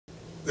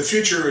The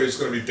future is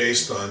going to be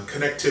based on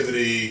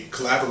connectivity,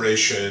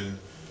 collaboration,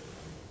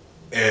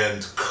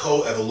 and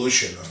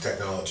co-evolution of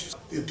technologies.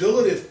 The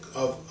ability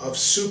of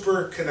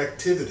super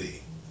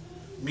connectivity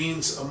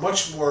means a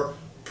much more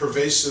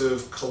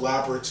pervasive,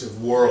 collaborative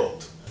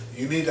world.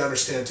 You need to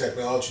understand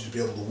technology to be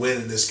able to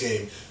win in this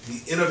game.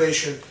 The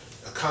innovation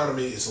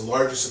economy is the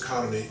largest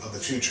economy of the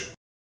future.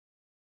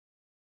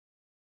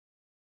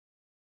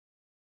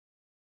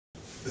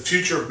 The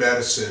future of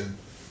medicine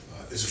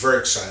is very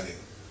exciting.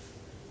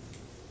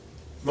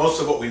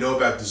 Most of what we know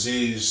about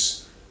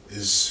disease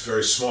is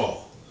very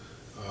small.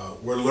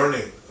 We're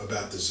learning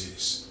about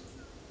disease.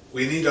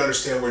 We need to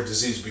understand where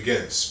disease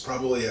begins,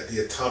 probably at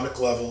the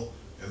atomic level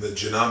and the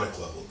genomic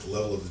level, the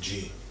level of the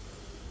gene.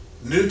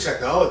 New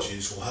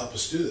technologies will help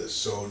us do this.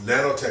 So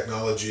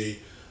nanotechnology,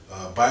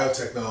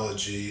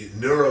 biotechnology,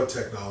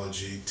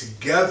 neurotechnology,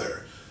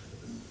 together,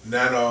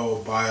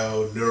 nano,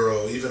 bio,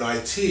 neuro, even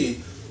IT,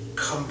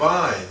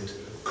 combined,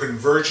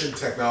 convergent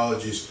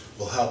technologies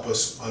will help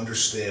us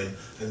understand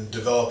and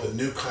develop a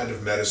new kind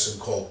of medicine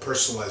called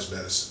personalized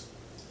medicine.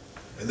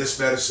 And this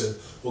medicine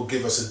will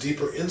give us a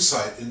deeper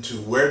insight into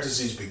where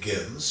disease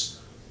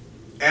begins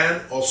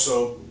and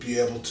also be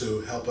able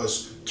to help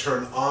us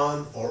turn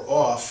on or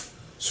off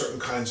certain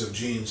kinds of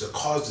genes that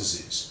cause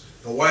disease.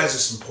 Now, why is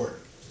this important?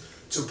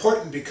 It's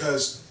important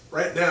because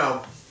right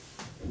now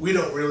we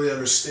don't really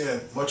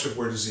understand much of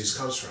where disease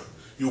comes from.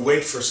 You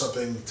wait for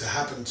something to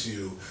happen to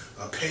you,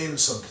 a pain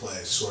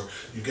someplace, or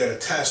you get a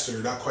test or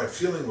you're not quite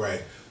feeling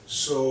right.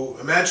 So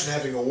imagine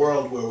having a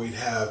world where we'd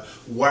have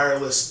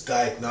wireless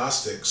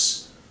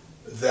diagnostics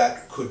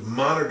that could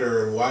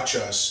monitor and watch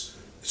us,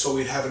 so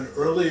we'd have an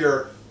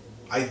earlier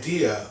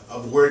idea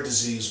of where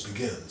disease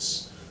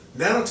begins.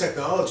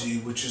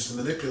 Nanotechnology, which is the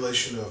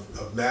manipulation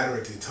of matter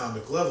at the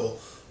atomic level,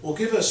 will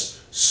give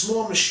us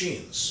small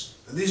machines.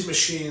 And these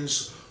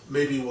machines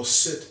maybe will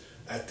sit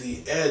at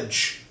the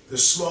edge. They're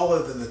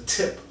smaller than the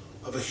tip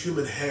of a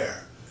human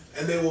hair.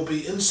 And they will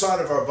be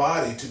inside of our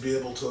body to be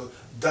able to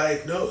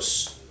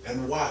diagnose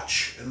and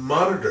watch and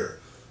monitor,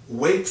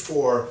 wait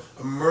for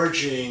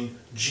emerging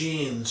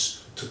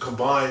genes to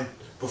combine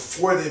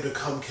before they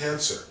become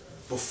cancer,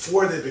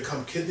 before they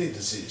become kidney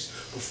disease,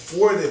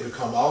 before they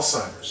become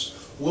Alzheimer's.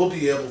 We'll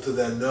be able to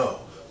then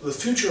know. The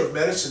future of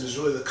medicine is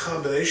really the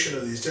combination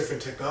of these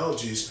different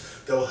technologies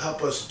that will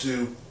help us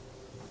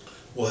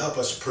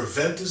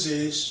prevent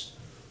disease,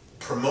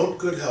 promote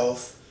good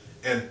health,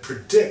 and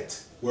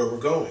predict where we're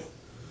going.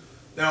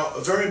 Now,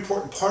 a very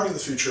important part of the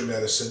future of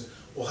medicine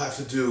will have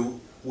to do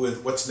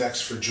with what's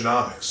next for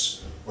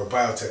genomics or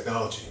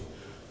biotechnology.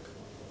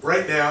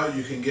 Right now,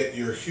 you can get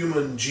your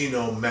human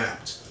genome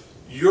mapped.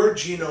 Your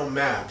genome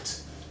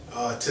mapped,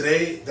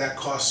 today that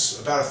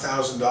costs about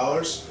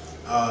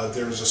 $1,000.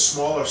 There's a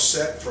smaller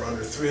set for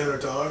under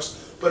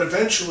 $300, but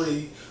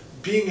eventually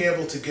being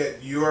able to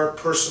get your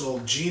personal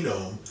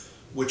genome,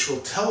 which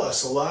will tell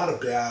us a lot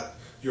about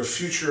your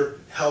future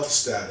health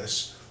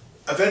status,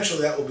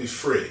 eventually that will be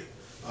free.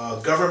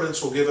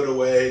 Governments will give it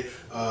away,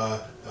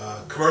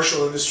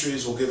 commercial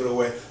industries will give it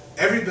away.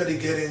 Everybody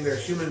getting their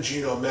human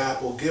genome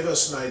map will give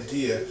us an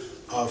idea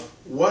of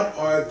what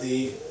are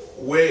the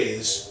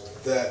ways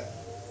that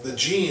the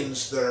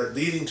genes that are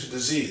leading to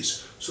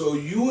disease. So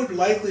you would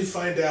likely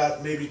find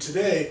out maybe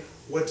today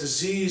what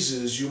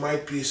diseases you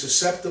might be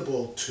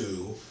susceptible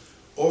to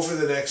over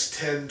the next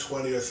 10,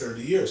 20, or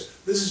 30 years.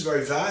 This is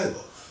very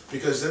valuable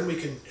because then we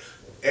can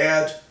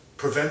add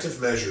preventive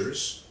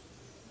measures.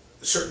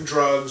 Certain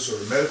drugs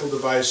or medical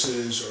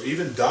devices or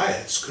even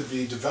diets could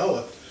be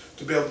developed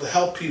to be able to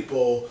help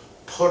people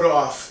put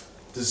off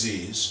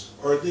disease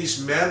or at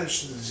least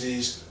manage the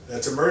disease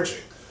that's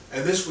emerging.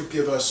 And this would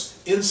give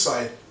us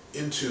insight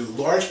into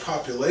large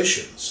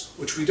populations,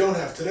 which we don't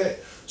have today.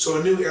 So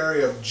a new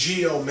area of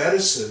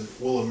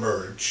geomedicine will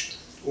emerge.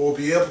 We'll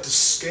be able to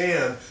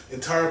scan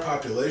entire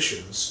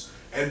populations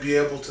and be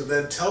able to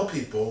then tell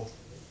people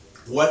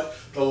what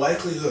the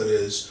likelihood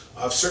is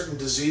of certain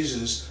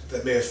diseases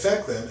that may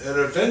affect them, and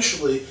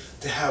eventually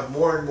to have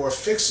more and more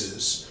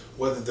fixes,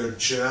 whether they're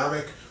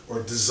genomic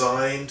or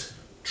designed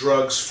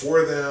drugs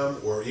for them,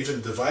 or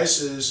even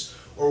devices,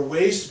 or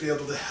ways to be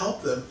able to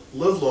help them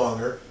live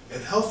longer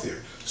and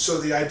healthier. So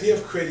the idea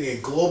of creating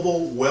a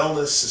global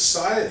wellness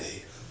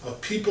society of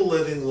people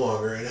living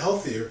longer and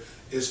healthier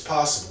is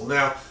possible.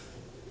 Now,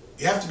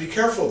 you have to be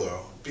careful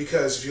though,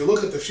 because if you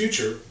look at the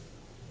future,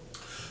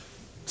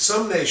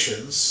 some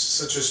nations,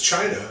 such as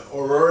China, are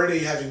already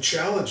having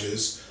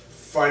challenges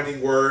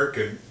finding work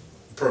and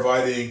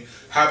providing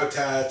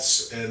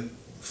habitats and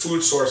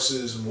food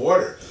sources and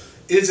water.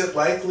 Is it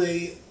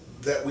likely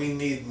that we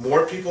need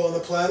more people on the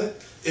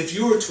planet? If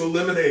you were to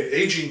eliminate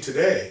aging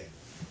today,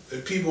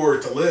 and people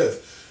were to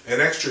live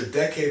an extra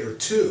decade or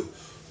two,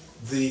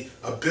 the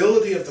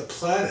ability of the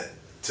planet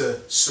to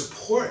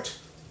support,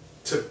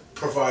 to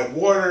provide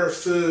water,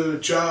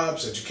 food,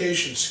 jobs,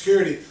 education,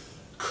 security,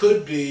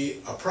 could be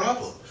a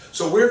problem.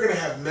 So we're going to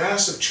have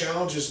massive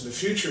challenges in the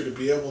future to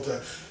be able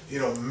to,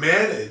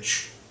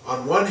 manage,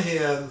 on one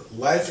hand,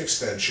 life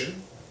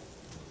extension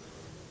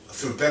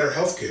through better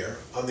health care.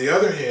 On the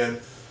other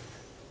hand,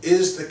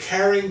 is the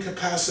carrying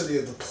capacity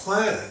of the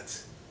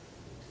planet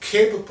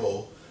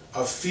capable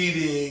of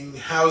feeding,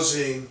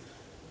 housing,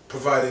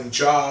 providing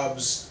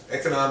jobs,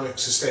 economic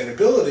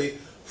sustainability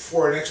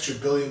for an extra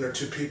billion or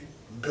 2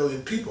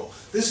 billion people?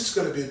 This is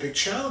going to be a big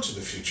challenge in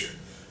the future.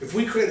 If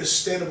we create a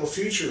sustainable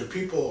future where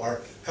people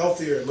are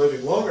healthier and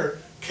living longer,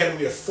 can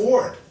we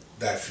afford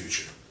that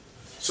future?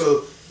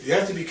 So you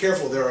have to be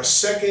careful. There are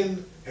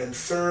second and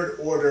third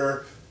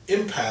order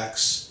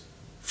impacts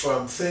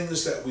from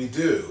things that we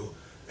do,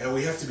 and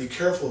we have to be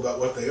careful about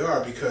what they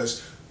are,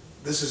 because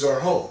this is our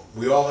home.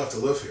 We all have to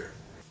live here.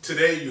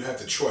 Today you have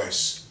the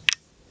choice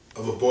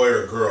of a boy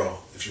or a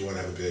girl if you want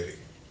to have a baby.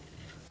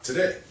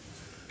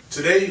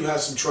 Today you have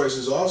some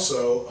choices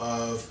also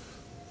of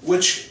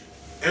which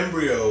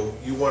embryo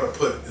you want to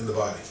put in the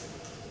body.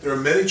 There are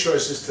many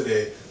choices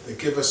today that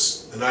give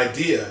us an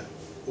idea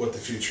what the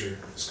future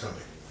is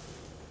coming.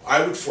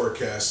 I would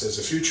forecast as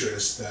a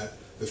futurist that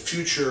the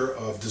future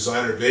of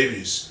designer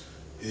babies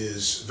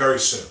is very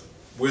soon.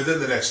 Within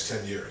the next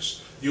 10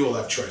 years, you will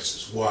have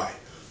choices. Why?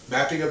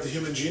 Mapping of the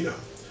human genome.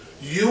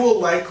 You will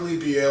likely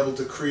be able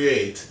to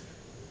create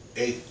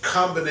a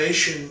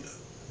combination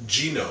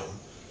genome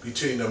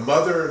between a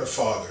mother and a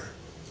father.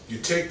 You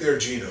take their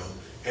genome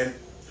and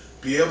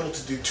be able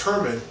to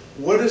determine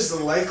what is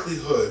the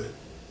likelihood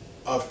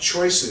of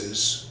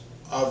choices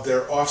of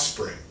their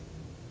offspring,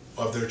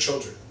 of their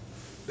children.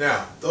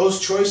 Now, those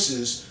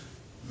choices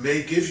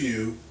may give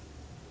you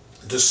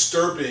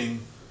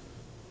disturbing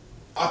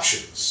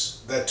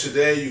options that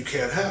today you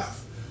can't have.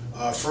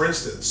 For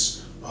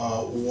instance,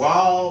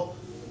 while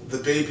the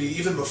baby,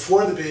 even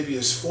before the baby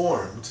is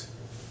formed,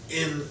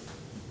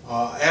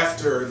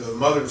 after the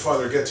mother and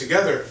father get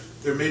together,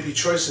 there may be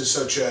choices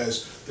such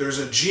as there's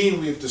a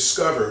gene we've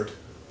discovered,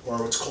 or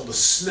what's called a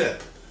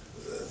SNP,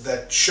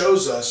 that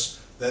shows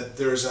us that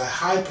there's a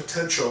high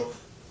potential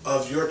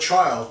of your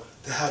child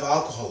to have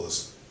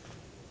alcoholism.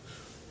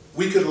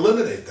 We could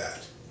eliminate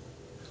that,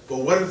 but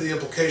what are the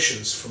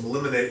implications from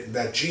eliminating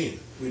that gene?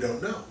 We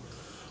don't know.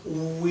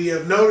 We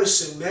are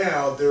noticing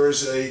now there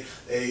is a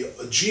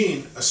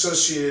gene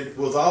associated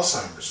with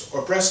Alzheimer's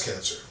or breast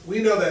cancer.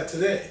 We know that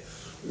today.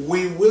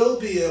 We will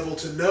be able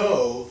to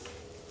know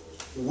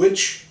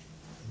which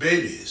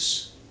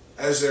babies,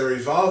 as they're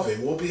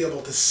evolving, we'll be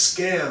able to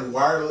scan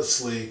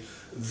wirelessly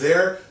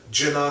their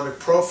genomic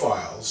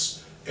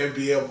profiles and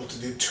be able to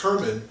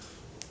determine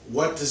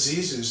what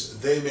diseases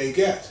they may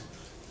get.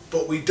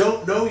 But we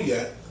don't know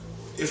yet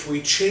if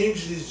we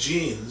change these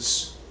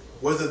genes,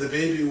 whether the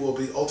baby will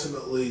be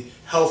ultimately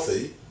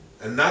healthy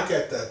and not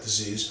get that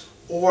disease,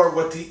 or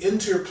what the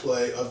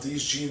interplay of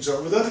these genes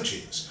are with other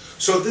genes.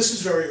 So this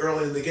is very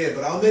early in the game,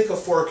 but I'll make a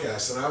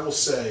forecast and I will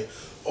say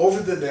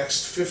over the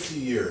next 50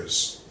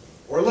 years,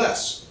 or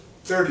less,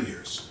 30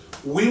 years,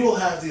 we will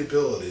have the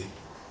ability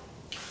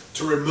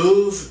to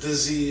remove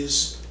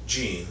disease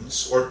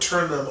genes or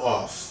turn them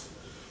off.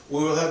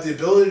 We will have the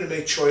ability to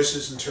make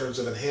choices in terms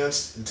of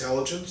enhanced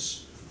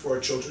intelligence for our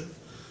children,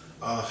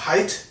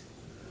 height,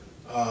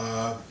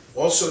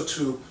 also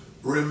to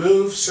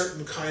remove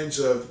certain kinds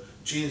of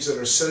genes that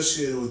are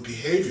associated with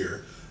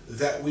behavior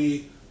that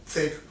we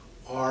think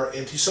are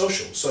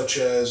antisocial, such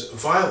as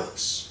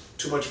violence,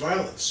 too much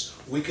violence.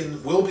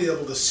 We'll be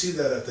able to see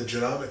that at the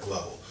genomic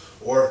level,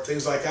 or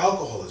things like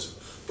alcoholism.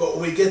 But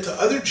when we get to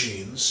other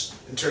genes,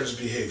 in terms of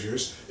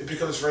behaviors, it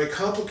becomes very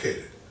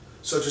complicated,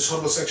 such as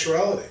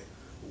homosexuality.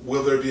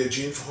 Will there be a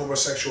gene for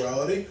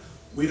homosexuality?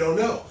 We don't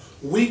know.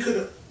 We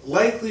could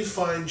likely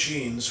find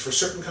genes for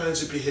certain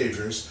kinds of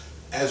behaviors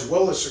as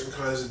well as certain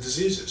kinds of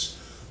diseases.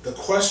 The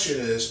question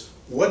is,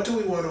 what do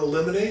we want to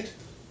eliminate?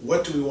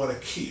 What do we want to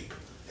keep?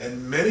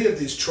 And many of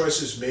these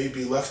choices may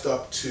be left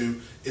up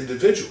to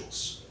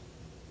individuals,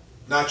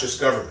 not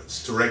just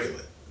governments, to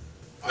regulate.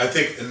 I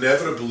think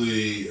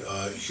inevitably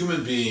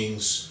human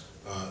beings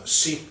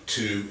seek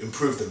to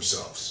improve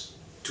themselves,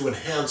 to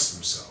enhance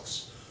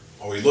themselves.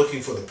 Are we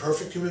looking for the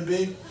perfect human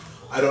being?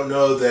 I don't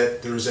know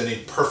that there is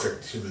any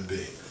perfect human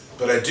being,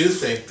 but I do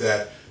think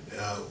that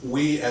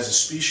we as a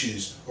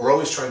species are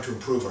always trying to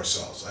improve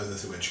ourselves, either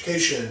through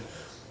education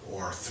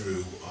or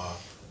through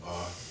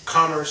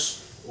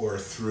commerce or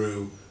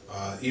through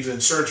even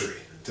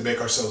surgery, to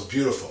make ourselves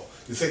beautiful.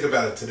 You think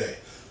about it today.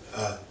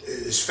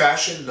 Is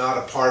fashion not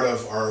a part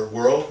of our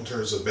world in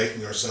terms of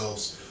making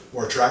ourselves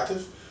more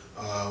attractive?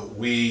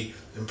 We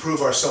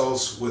improve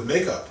ourselves with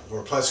makeup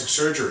or plastic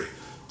surgery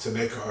to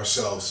make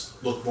ourselves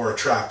look more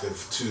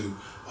attractive to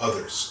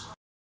others.